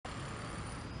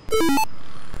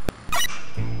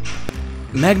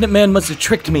Magnet Man must have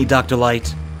tricked me, Dr.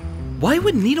 Light. Why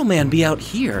would Needle Man be out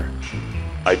here?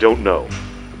 I don't know,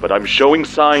 but I'm showing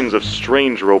signs of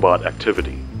strange robot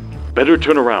activity. Better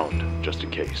turn around, just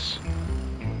in case.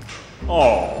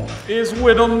 Oh, is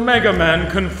Whittle Mega Man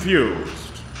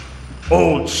confused?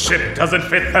 Old ship doesn't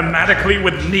fit thematically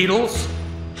with needles?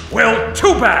 Well,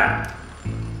 too bad!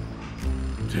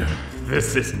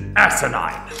 This is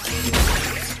asinine.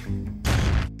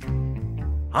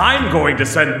 I'm going to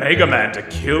send Mega Man to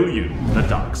kill you, the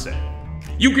doc said.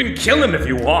 You can kill him if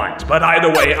you want, but either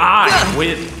way, I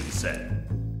win, he said.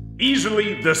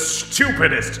 Easily the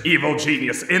stupidest evil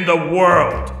genius in the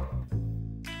world.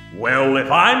 Well, if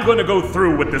I'm gonna go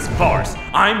through with this farce,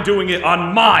 I'm doing it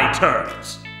on my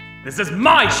terms. This is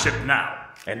my ship now,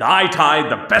 and I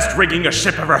tied the best rigging a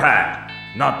ship ever had.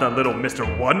 Not the little Mr.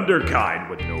 Wonder kind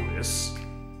would know this.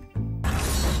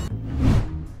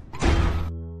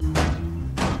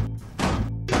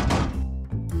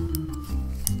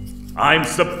 I'm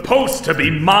supposed to be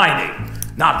mining,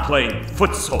 not playing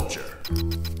foot soldier.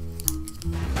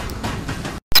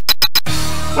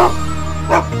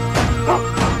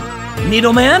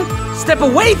 Needle Man, step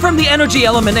away from the energy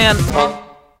element and...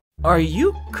 Are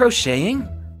you crocheting?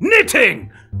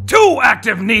 Knitting! 2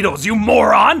 active needles, you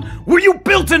moron! Were you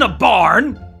built in a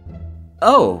barn?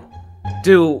 Oh,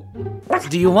 do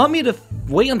you want me to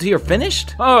wait until you're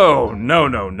finished? Oh,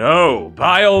 no.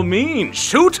 By all means,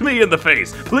 shoot me in the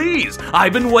face, please.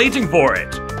 I've been waiting for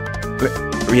it.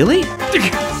 Really?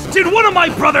 Did one of my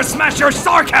brothers smash your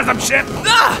sarcasm chip?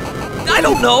 I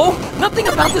don't know. Nothing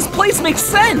about this place makes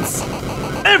sense.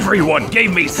 Everyone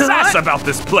gave me sass about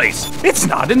this place. It's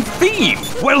not in theme.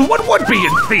 Well, what would be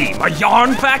in theme? A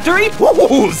yarn factory?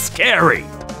 Ooh, scary.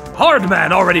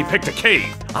 Hardman already picked a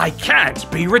cave. I can't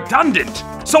be redundant.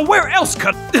 So where else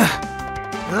could...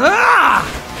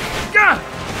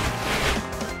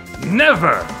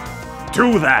 Never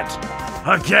do that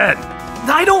again.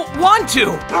 I don't want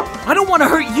to. I don't want to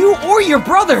hurt you or your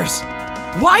brothers.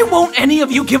 Why won't any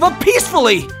of you give up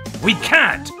peacefully? We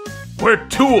can't. We're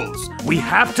tools. We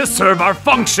have to serve our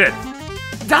function.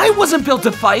 I wasn't built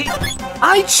to fight.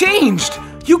 I changed.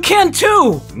 You can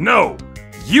too. No,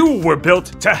 you were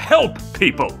built to help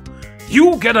people.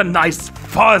 You get a nice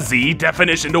fuzzy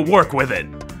definition to work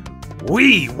within.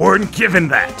 We weren't given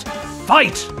that.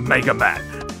 Fight, Mega Man.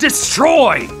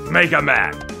 Destroy, Mega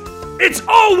Man. It's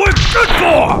all we're good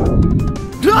for!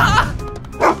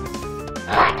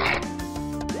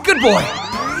 Good boy.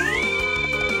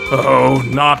 Oh,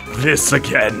 not this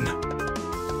again.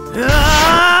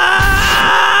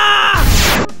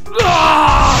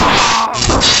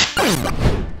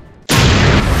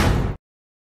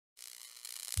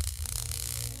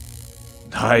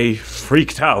 I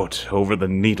freaked out over the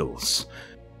needles.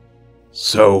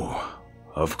 So,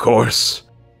 of course,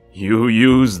 you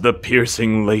used the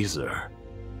piercing laser.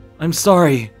 I'm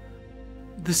sorry.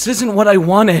 This isn't what I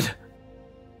wanted.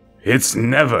 It's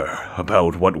never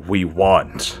about what we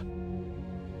want.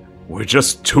 We're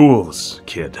just tools,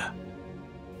 kid.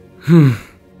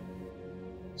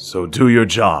 So do your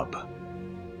job.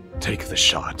 Take the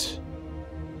shot.